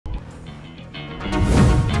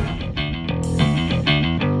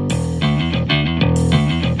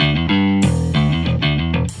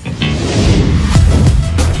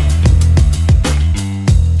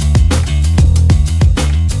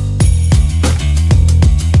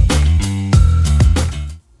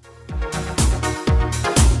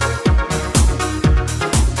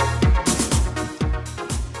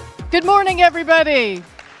morning, everybody.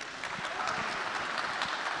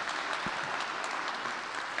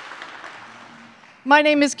 My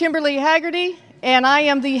name is Kimberly Haggerty, and I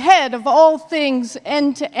am the head of all things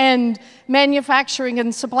end-to-end manufacturing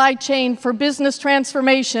and supply chain for business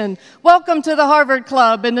transformation. Welcome to the Harvard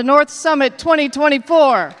Club and the North Summit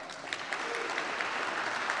 2024.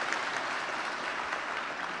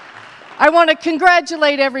 I want to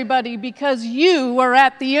congratulate everybody because you are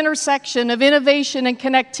at the intersection of innovation and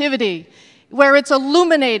connectivity, where it's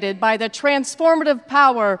illuminated by the transformative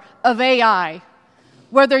power of AI.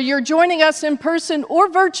 Whether you're joining us in person or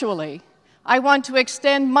virtually, I want to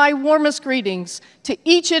extend my warmest greetings to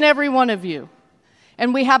each and every one of you.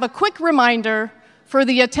 And we have a quick reminder for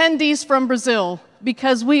the attendees from Brazil,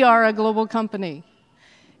 because we are a global company.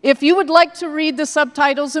 If you would like to read the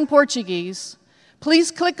subtitles in Portuguese,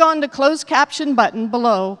 please click on the closed caption button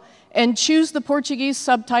below and choose the Portuguese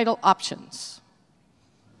subtitle options.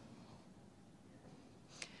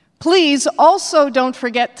 Please also don't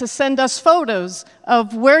forget to send us photos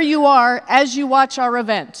of where you are as you watch our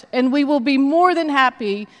event, and we will be more than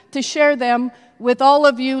happy to share them with all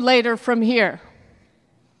of you later from here.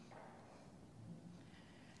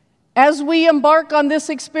 As we embark on this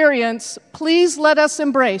experience, please let us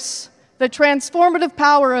embrace the transformative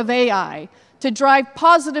power of AI to drive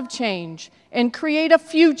positive change and create a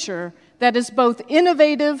future that is both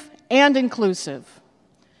innovative and inclusive.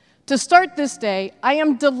 To start this day, I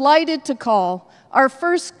am delighted to call our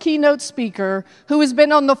first keynote speaker, who has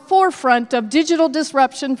been on the forefront of digital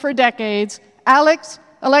disruption for decades, Alexis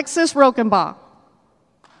Rockenbach.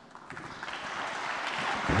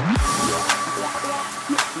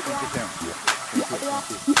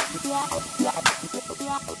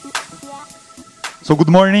 So good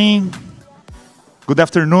morning. Good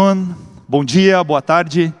afternoon, bom dia, boa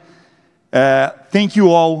tarde. Thank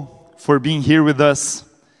you all for being here with us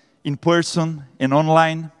in person and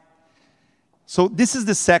online. So this is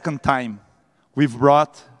the second time we've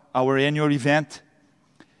brought our annual event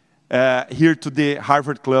here to the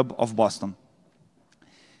Harvard Club of Boston.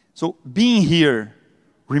 So being here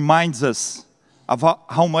reminds us of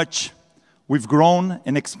how much we've grown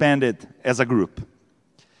and expanded as a group.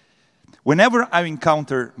 Whenever I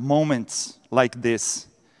encounter moments like this,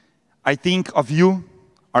 I think of you,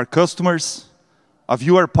 our customers, of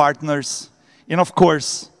you, our partners, and of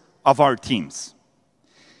course, of our teams.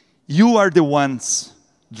 You are the ones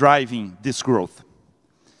driving this growth.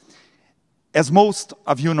 As most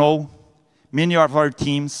of you know, many of our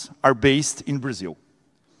teams are based in Brazil.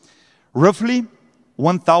 Roughly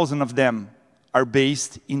 1,000 of them are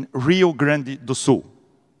based in Rio Grande do Sul.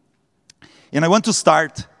 And I want to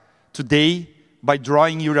start today by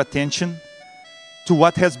drawing your attention to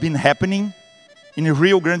what has been happening in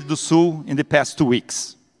Rio Grande do Sul in the past 2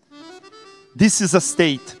 weeks. This is a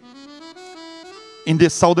state in the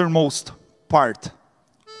southernmost part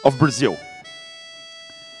of Brazil.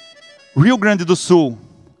 Rio Grande do Sul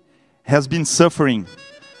has been suffering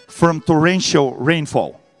from torrential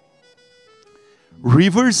rainfall.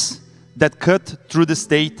 Rivers that cut through the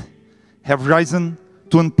state have risen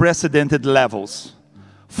to unprecedented levels,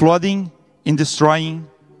 flooding and destroying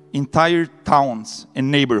entire towns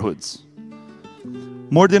and neighborhoods.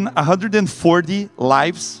 More than 140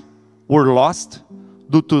 lives were lost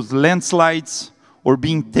due to landslides or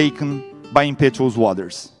being taken by impetuous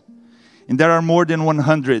waters. And there are more than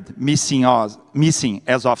 100 missing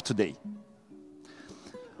as of today.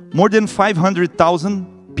 More than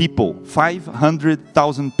 500,000 people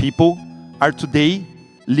are today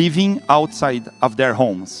living outside of their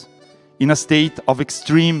homes in a state of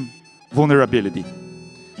extreme vulnerability.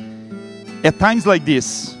 At times like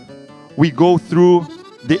this, we go through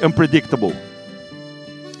the unpredictable.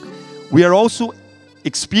 We are also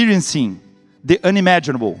experiencing the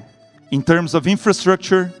unimaginable in terms of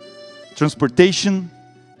infrastructure, transportation,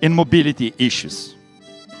 and mobility issues.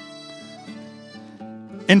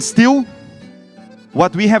 And still,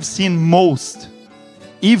 what we have seen most,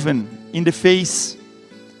 even in the face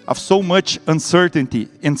of so much uncertainty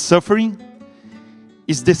and suffering,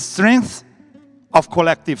 is the strength of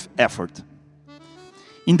collective effort.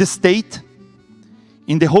 In the state,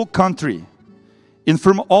 in the whole country, and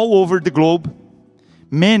from all over the globe,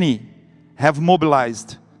 many have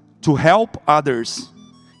mobilized to help others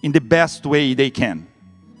in the best way they can.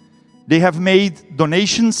 They have made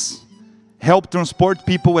donations, helped transport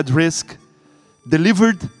people at risk,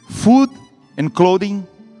 delivered food and clothing,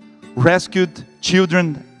 rescued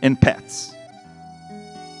children and pets.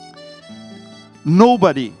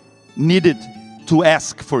 Nobody needed to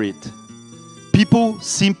ask for it. People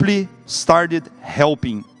simply started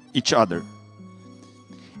helping each other.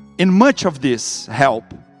 And much of this help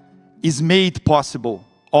is made possible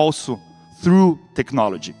also through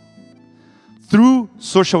technology. Through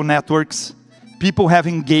social networks, people have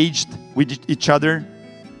engaged with each other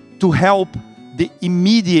to help the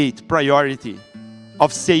immediate priority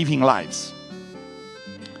of saving lives.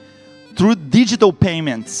 Through digital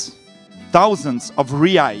payments, thousands of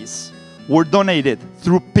reais were donated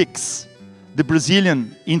through Pix, the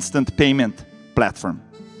Brazilian instant payment platform.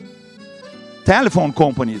 Telephone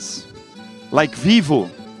companies like Vivo,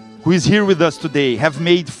 who is here with us today, have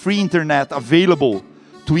made free internet available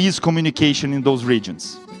to ease communication in those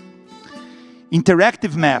regions.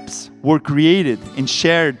 Interactive maps were created and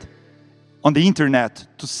shared on the internet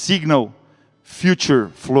to signal future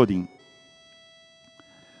flooding.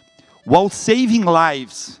 While saving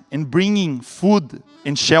lives and bringing food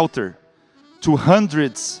and shelter to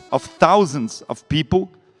hundreds of thousands of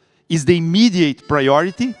people is the immediate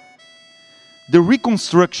priority, the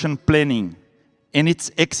reconstruction planning and its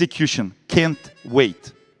execution can't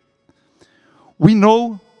wait. We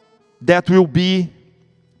know that will be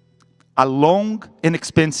a long and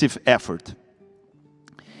expensive effort.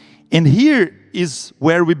 And here is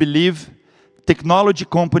where we believe technology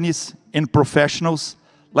companies and professionals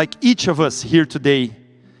like each of us here today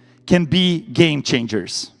can be game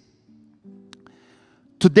changers.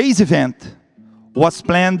 Today's event was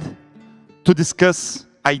planned to discuss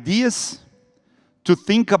ideas, to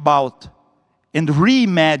think about and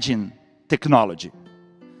reimagine technology.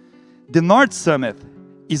 The North Summit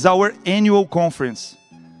is our annual conference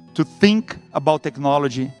to think about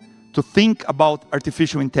technology, to think about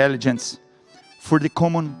artificial intelligence for the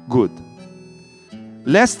common good.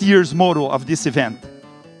 Last year's motto of this event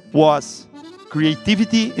was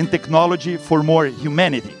creativity and technology for more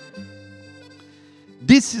humanity.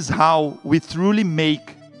 This is how we truly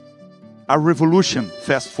make a revolution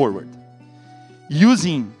fast forward,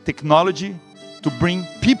 using technology to bring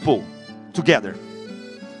people together.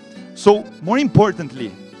 So, more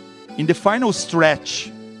importantly, in the final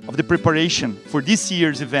stretch of the preparation for this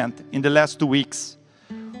year's event in the last 2 weeks,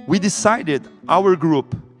 we decided our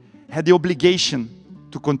group had the obligation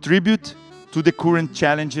to contribute to the current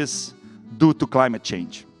challenges due to climate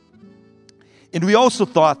change. And we also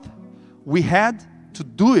thought we had to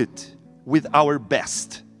do it with our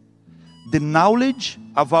best. The knowledge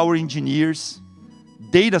of our engineers,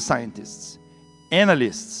 data scientists,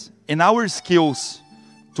 analysts, and our skills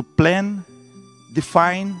to plan,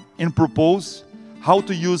 define, and propose how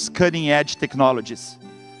to use cutting-edge technologies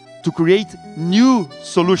to create new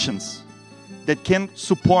solutions that can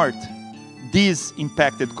support these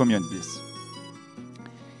impacted communities.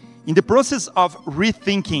 In the process of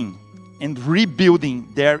rethinking and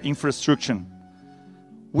rebuilding their infrastructure,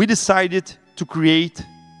 we decided to create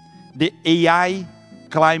the AI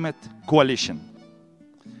Climate Coalition.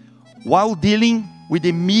 While dealing with the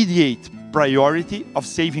immediate priority of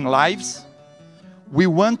saving lives, we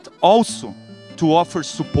want also to offer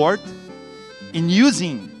support in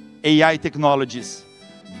using AI technologies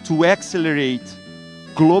to accelerate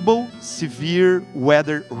global severe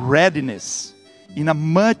weather readiness in a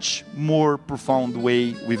much more profound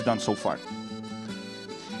way we've done so far.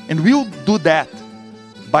 And we'll do that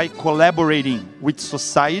by collaborating with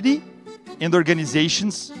society and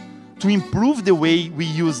organizations to improve the way we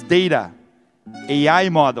use data, AI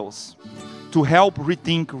models, to help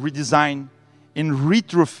rethink, redesign, and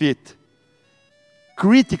retrofit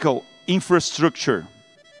critical infrastructure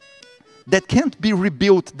that can't be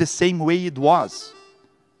rebuilt the same way it was,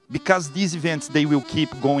 because these events, they will keep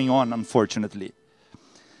going on, unfortunately.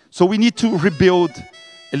 So we need to rebuild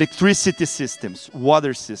electricity systems,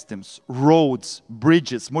 water systems, roads,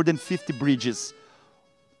 bridges. More than 50 bridges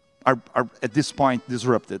are at this point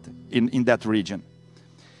disrupted in that region.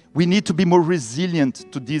 We need to be more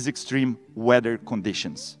resilient to these extreme weather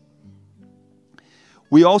conditions.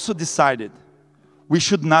 We also decided we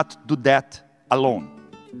should not do that alone.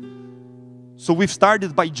 So we've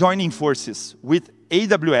started by joining forces with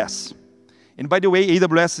AWS. And by the way,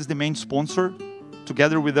 AWS is the main sponsor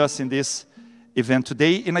together with us in this event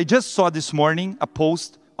today. And I just saw this morning a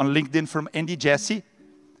post on LinkedIn from Andy Jassy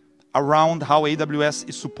around how AWS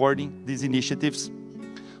is supporting these initiatives.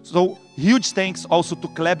 So huge thanks also to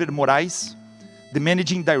Kleber Moraes, the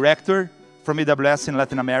managing director from AWS in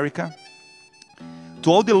Latin America, to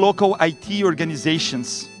all the local IT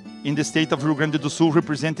organizations in the state of Rio Grande do Sul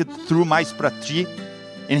represented through Mais Pra Ti.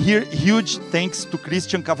 And here, huge thanks to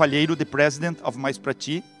Christian Cavalheiro, the president of Mais Pra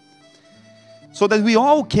Ti, so that we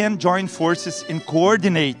all can join forces and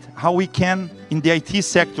coordinate how we can, in the IT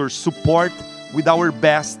sector, support with our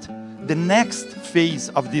best the next phase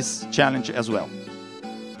of this challenge as well.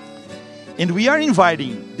 And we are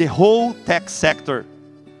inviting the whole tech sector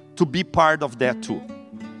to be part of that too.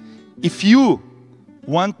 If you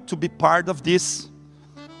want to be part of this,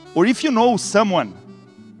 or if you know someone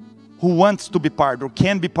who wants to be part or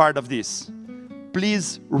can be part of this,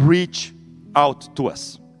 please reach out to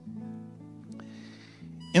us.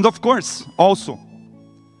 And of course, also,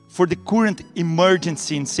 for the current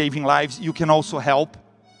emergency in saving lives, you can also help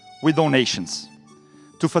with donations.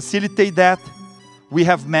 To facilitate that, we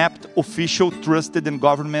have mapped official, trusted, and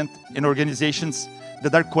government and organizations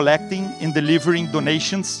that are collecting and delivering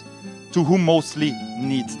donations to who mostly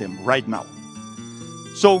needs them right now.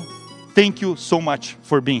 So, thank you so much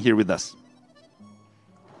for being here with us.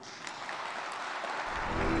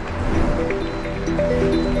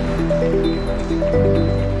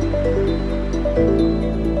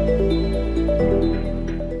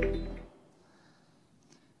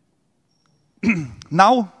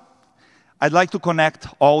 Now, I'd like to connect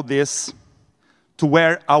all this to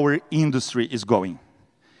where our industry is going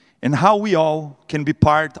and how we all can be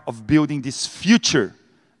part of building this future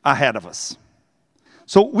ahead of us.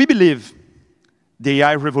 So we believe the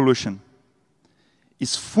AI revolution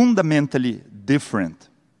is fundamentally different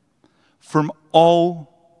from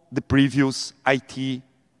all the previous IT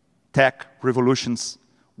tech revolutions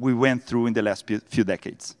we went through in the last few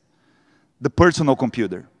decades. The personal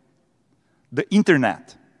computer, the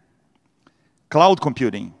internet, cloud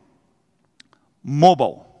computing,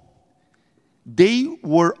 mobile, they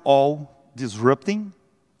were all disrupting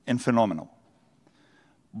and phenomenal.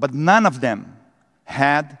 But none of them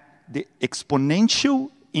had the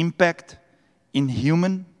exponential impact in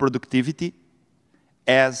human productivity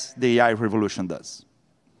as the AI revolution does.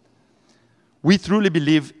 We truly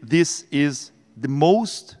believe this is the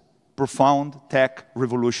most profound tech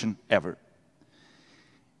revolution ever.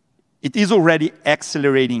 It is already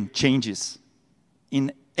accelerating changes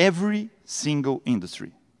in every single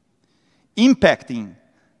industry, impacting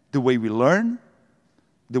the way we learn,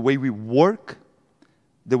 the way we work,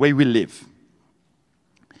 the way we live.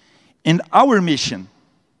 And our mission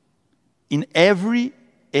in every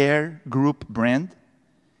Air Group brand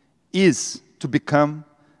is to become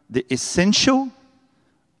the essential,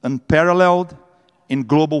 unparalleled, and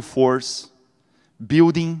global force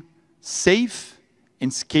building safe and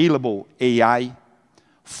scalable AI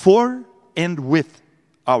for and with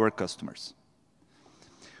our customers.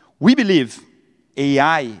 We believe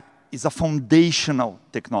AI is a foundational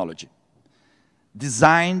technology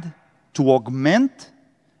designed to augment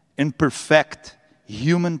and perfect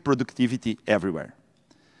human productivity everywhere.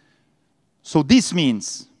 So this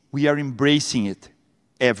means we are embracing it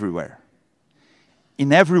everywhere,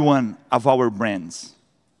 in every one of our brands,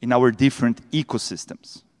 in our different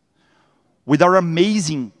ecosystems, with our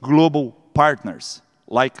amazing global partners,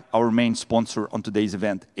 like our main sponsor on today's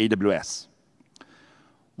event, AWS.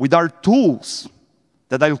 With our tools,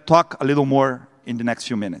 that I'll talk a little more in the next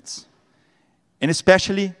few minutes. And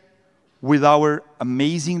especially with our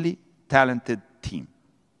amazingly talented team.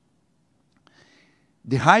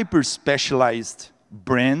 The hyper-specialized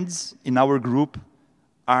brands in our group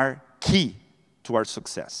are key to our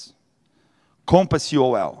success. Compass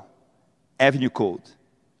UOL, Avenue Code,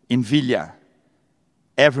 NVIDIA,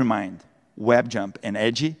 Evermind, WebJump, and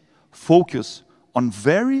Edge focus on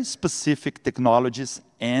very specific technologies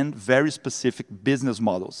and very specific business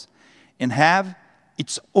models and have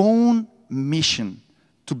its own mission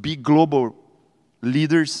to be global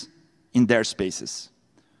leaders in their spaces.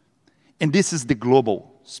 And this is the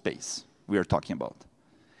global space we are talking about.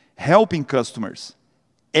 Helping customers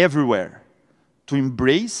everywhere to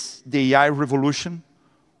embrace the AI revolution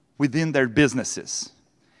within their businesses,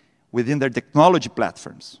 within their technology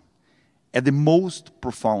platforms, at the most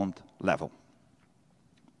profound level.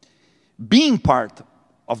 Being part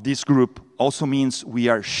of this group also means we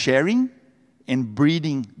are sharing and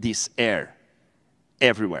breathing this air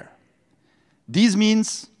everywhere. This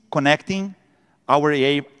means connecting our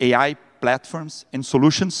AI platforms and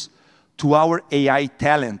solutions to our AI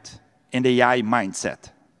talent and AI mindset.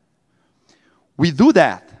 We do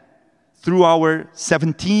that through our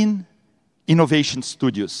 17 innovation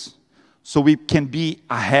studios, so we can be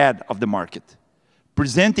ahead of the market,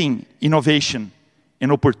 presenting innovation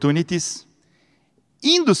and opportunities,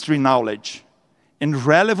 industry knowledge, and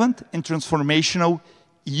relevant and transformational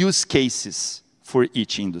use cases for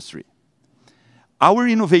each industry. Our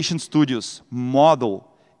innovation studios model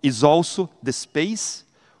is also the space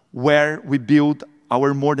where we build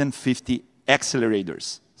our more than 50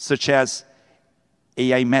 accelerators, such as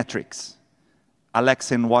AI Metrics,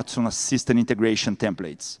 Alexa and Watson assistant integration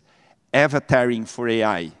templates, Avataring for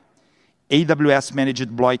AI, AWS Managed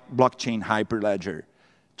Blockchain Hyperledger,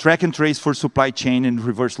 Track and Trace for supply chain and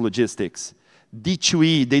reverse logistics,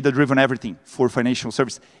 D2E, data-driven everything for financial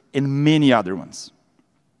service, and many other ones.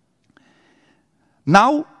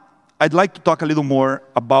 Now, I'd like to talk a little more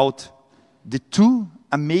about the two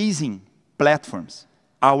amazing platforms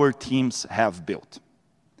our teams have built.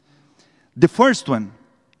 The first one,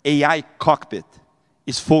 AI Cockpit,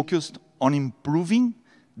 is focused on improving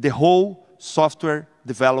the whole software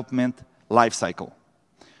development lifecycle,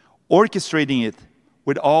 orchestrating it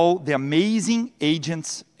with all the amazing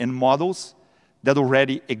agents and models that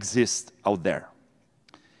already exist out there.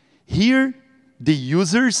 Here, the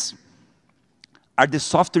users are the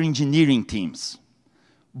software engineering teams,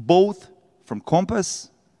 both from Compass,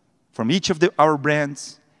 from each of our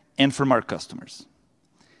brands, and from our customers.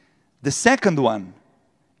 The second one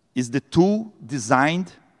is the tool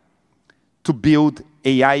designed to build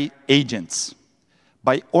AI agents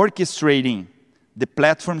by orchestrating the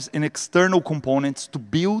platforms and external components to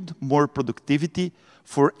build more productivity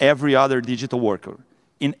for every other digital worker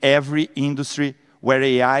in every industry where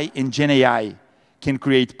AI and Gen AI can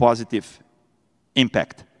create positive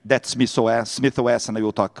impact. That's SmithOS, and I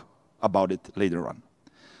will talk about it later on.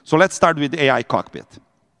 So let's start with AI Cockpit.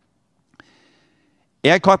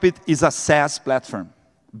 AI Cockpit is a SaaS platform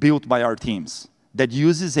built by our teams that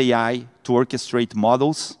uses AI to orchestrate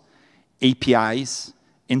models, APIs,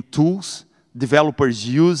 and tools developers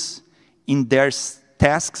use in their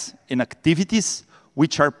tasks and activities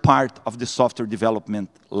which are part of the software development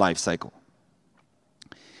lifecycle.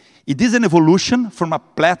 It is an evolution from a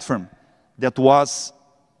platform that was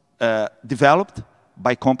developed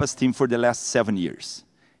by Compass team for the last 7 years.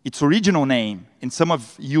 Its original name, and some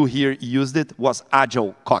of you here used it, was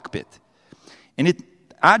Agile Cockpit. And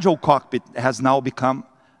Agile Cockpit has now become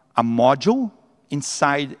a module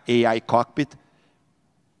inside AI Cockpit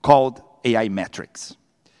called AI Metrics,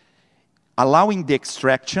 allowing the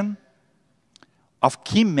extraction of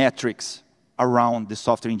key metrics around the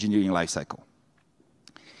software engineering lifecycle.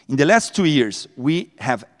 In the last 2 years, we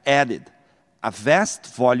have added a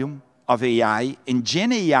vast volume of AI and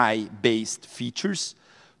Gen AI-based features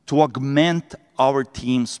to augment our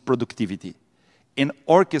team's productivity and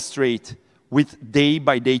orchestrate with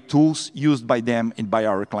day-by-day tools used by them and by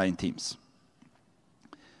our client teams.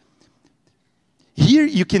 Here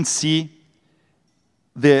you can see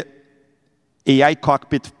the AI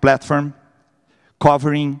Cockpit platform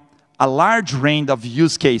covering a large range of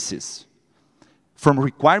use cases, from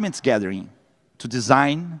requirements gathering to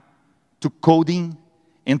design to coding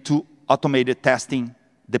and to automated testing,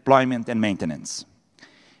 deployment, and maintenance.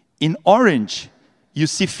 In orange, you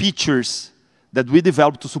see features that we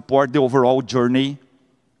developed to support the overall journey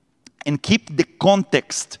and keep the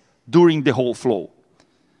context during the whole flow.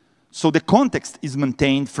 So the context is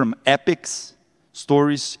maintained from epics,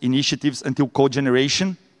 stories, initiatives, until code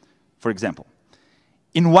generation, for example.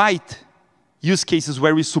 In white, use cases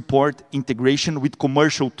where we support integration with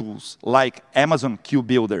commercial tools like Amazon Q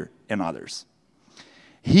Builder and others.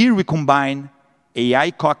 Here we combine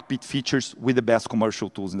AI Cockpit features with the best commercial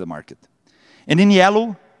tools in the market. And in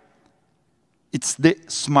yellow, it's the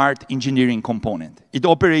smart engineering component. It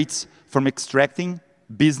operates from extracting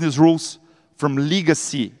business rules from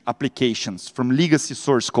legacy applications, from legacy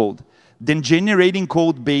source code, then generating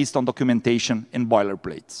code based on documentation and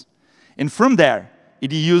boilerplates. And from there,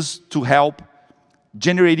 it is used to help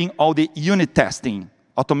generating all the unit testing,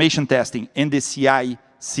 automation testing, and the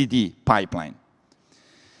CI/CD pipeline.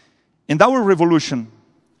 And our revolution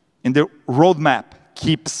in the roadmap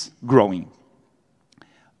keeps growing.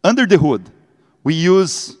 Under the hood, we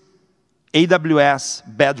use AWS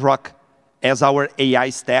Bedrock as our AI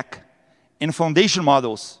stack and foundation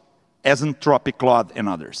models as Anthropic Claude and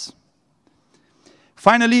others.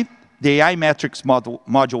 Finally, the AI Metrics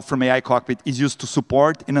module from AI Cockpit is used to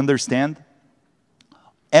support and understand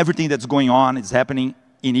everything that's going on, is happening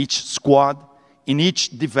in each squad, in each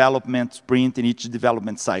development sprint, in each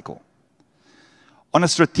development cycle. On a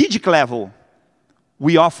strategic level,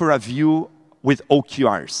 we offer a view with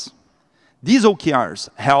OKRs. These OKRs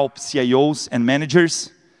help CIOs and managers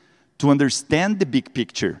to understand the big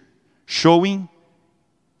picture, showing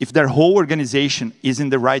if their whole organization is in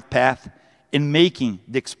the right path and making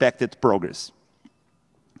the expected progress.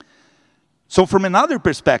 So from another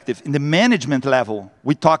perspective, in the management level,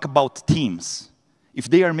 we talk about teams. If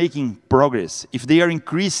they are making progress, if they are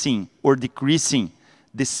increasing or decreasing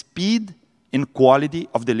the speed and quality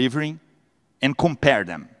of delivering, and compare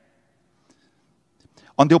them.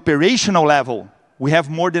 On the operational level, we have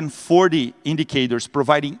more than 40 indicators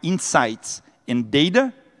providing insights and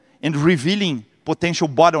data and revealing potential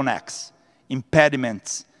bottlenecks,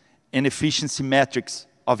 impediments, and efficiency metrics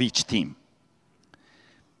of each team.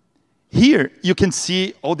 Here, you can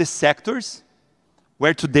see all the sectors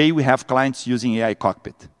where today we have clients using AI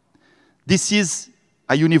Cockpit. This is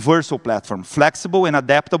a universal platform, flexible and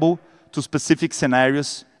adaptable to specific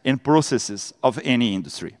scenarios and processes of any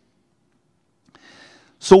industry.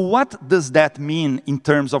 So what does that mean in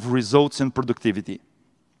terms of results and productivity?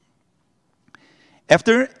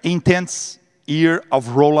 After an intense year of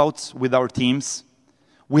rollouts with our teams,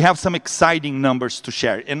 we have some exciting numbers to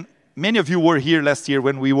share. And many of you were here last year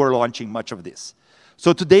when we were launching much of this.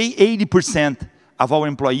 So today, 80% of our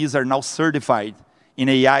employees are now certified in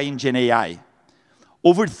AI and Gen AI.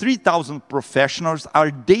 Over 3,000 professionals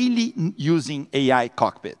are daily using AI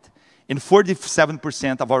Cockpit. And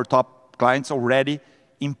 47% of our top clients already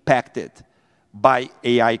impacted by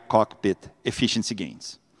AI Cockpit efficiency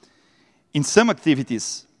gains. In some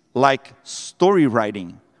activities, like story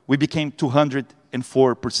writing, we became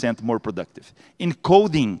 204% more productive. In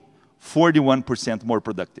coding, 41% more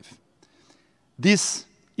productive. This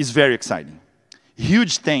is very exciting.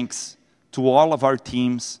 Huge thanks to all of our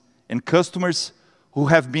teams and customers who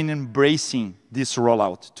have been embracing this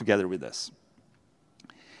rollout together with us.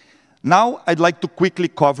 Now, I'd like to quickly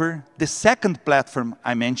cover the second platform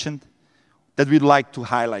I mentioned that we'd like to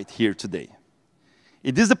highlight here today.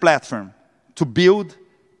 It is a platform to build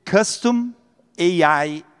custom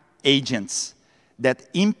AI agents that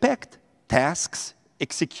impact tasks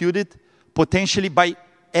executed potentially by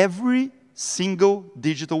every single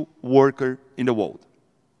digital worker in the world.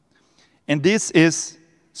 And this is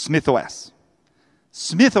SmithOS.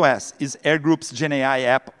 SmithOS is Air Group's Gen AI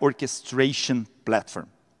app orchestration platform.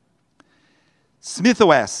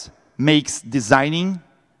 SmithOS makes designing,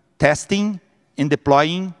 testing, and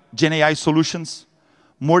deploying Gen AI solutions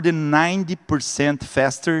more than 90%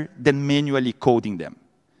 faster than manually coding them.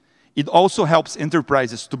 It also helps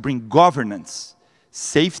enterprises to bring governance,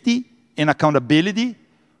 safety, and accountability,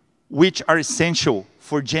 which are essential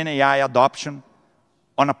for Gen AI adoption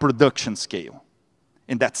on a production scale.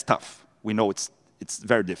 And that's tough. We know it's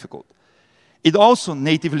very difficult. It also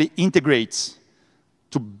natively integrates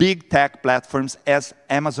to big tech platforms as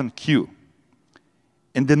Amazon Q.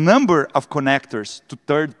 And the number of connectors to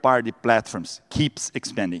third-party platforms keeps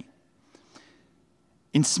expanding.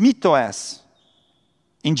 In SmithOS,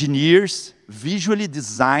 engineers visually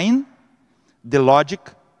design the logic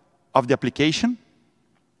of the application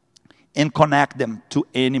and connect them to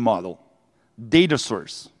any model, data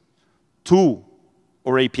source, tool,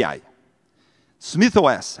 or API.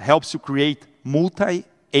 SmithOS helps you create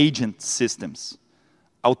multi-agent systems,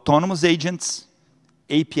 autonomous agents,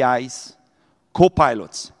 APIs,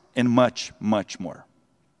 co-pilots, and much, much more.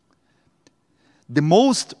 The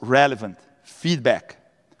most relevant feedback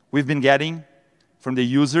we've been getting from the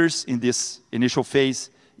users in this initial phase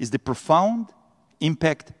is the profound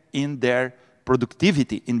impact in their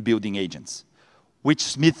productivity in building agents, which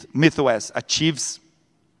SmithOS achieves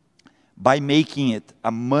by making it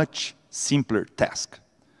a much simpler task,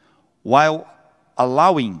 while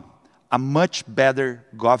allowing a much better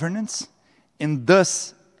governance and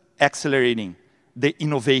thus accelerating the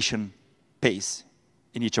innovation pace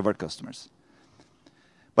in each of our customers.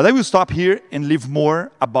 But I will stop here and leave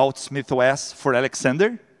more about SmithOS for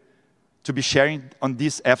Alexander to be sharing on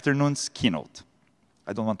this afternoon's keynote.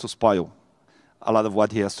 I don't want to spoil a lot of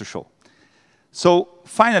what he has to show. So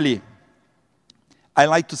finally, I'd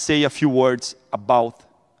like to say a few words about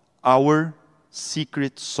our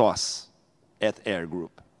secret sauce at Air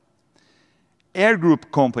Group. Air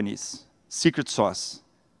Group company's secret sauce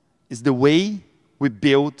is the way we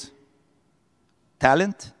build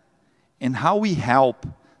talent and how we help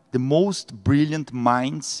the most brilliant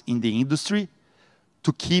minds in the industry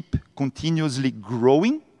to keep continuously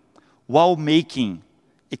growing while making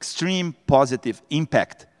extreme positive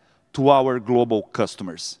impact to our global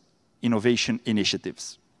customers' innovation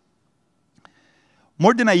initiatives.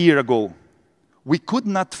 More than a year ago, we could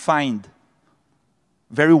not find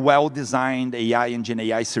very well-designed AI and Gen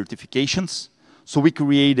AI certifications, so we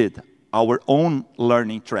created our own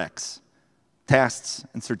learning tracks, tests,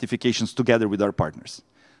 and certifications together with our partners.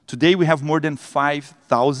 Today, we have more than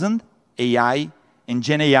 5,000 AI and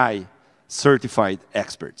Gen AI certified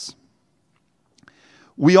experts.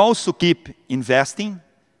 We also keep investing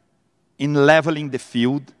in leveling the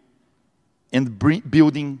field and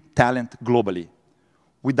building talent globally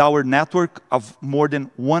with our network of more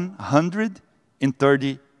than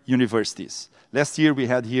 130 universities. Last year, we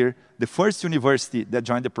had here the first university that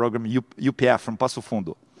joined the program, UPF from Passo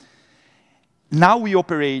Fundo. Now we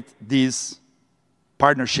operate these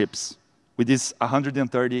partnerships with these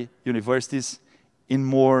 130 universities in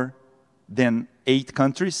more than 8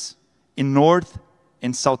 countries, in North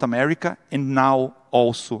and South America, and now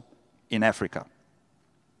also in Africa.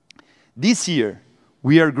 This year,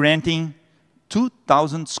 We are granting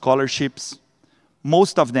 2,000 scholarships,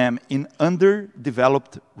 most of them in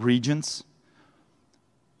underdeveloped regions,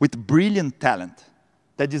 with brilliant talent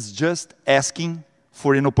that is just asking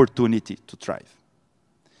for an opportunity to thrive.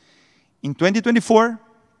 In 2024,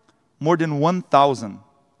 more than 1,000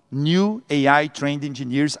 new AI-trained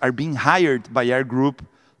engineers are being hired by our group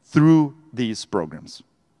through these programs.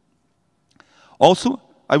 Also,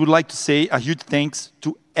 I would like to say a huge thanks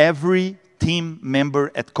to every team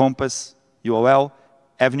member at Compass, UOL,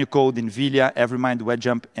 Avenue Code, NVIDIA, Evermind,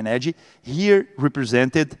 WebJump, and Edge, here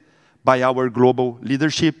represented by our global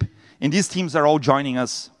leadership. And these teams are all joining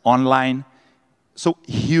us online. So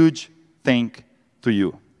huge thank to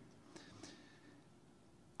you.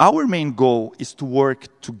 Our main goal is to work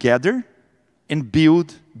together and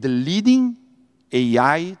build the leading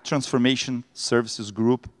AI transformation services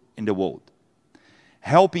group in the world,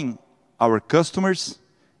 helping our customers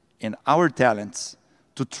and our talents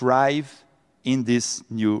to thrive in this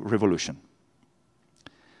new revolution.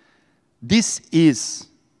 This is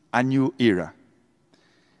a new era.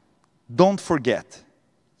 Don't forget,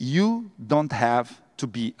 you don't have to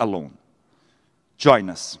be alone. Join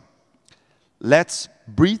us. Let's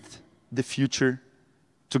breathe the future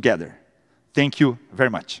together. Thank you very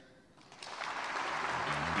much.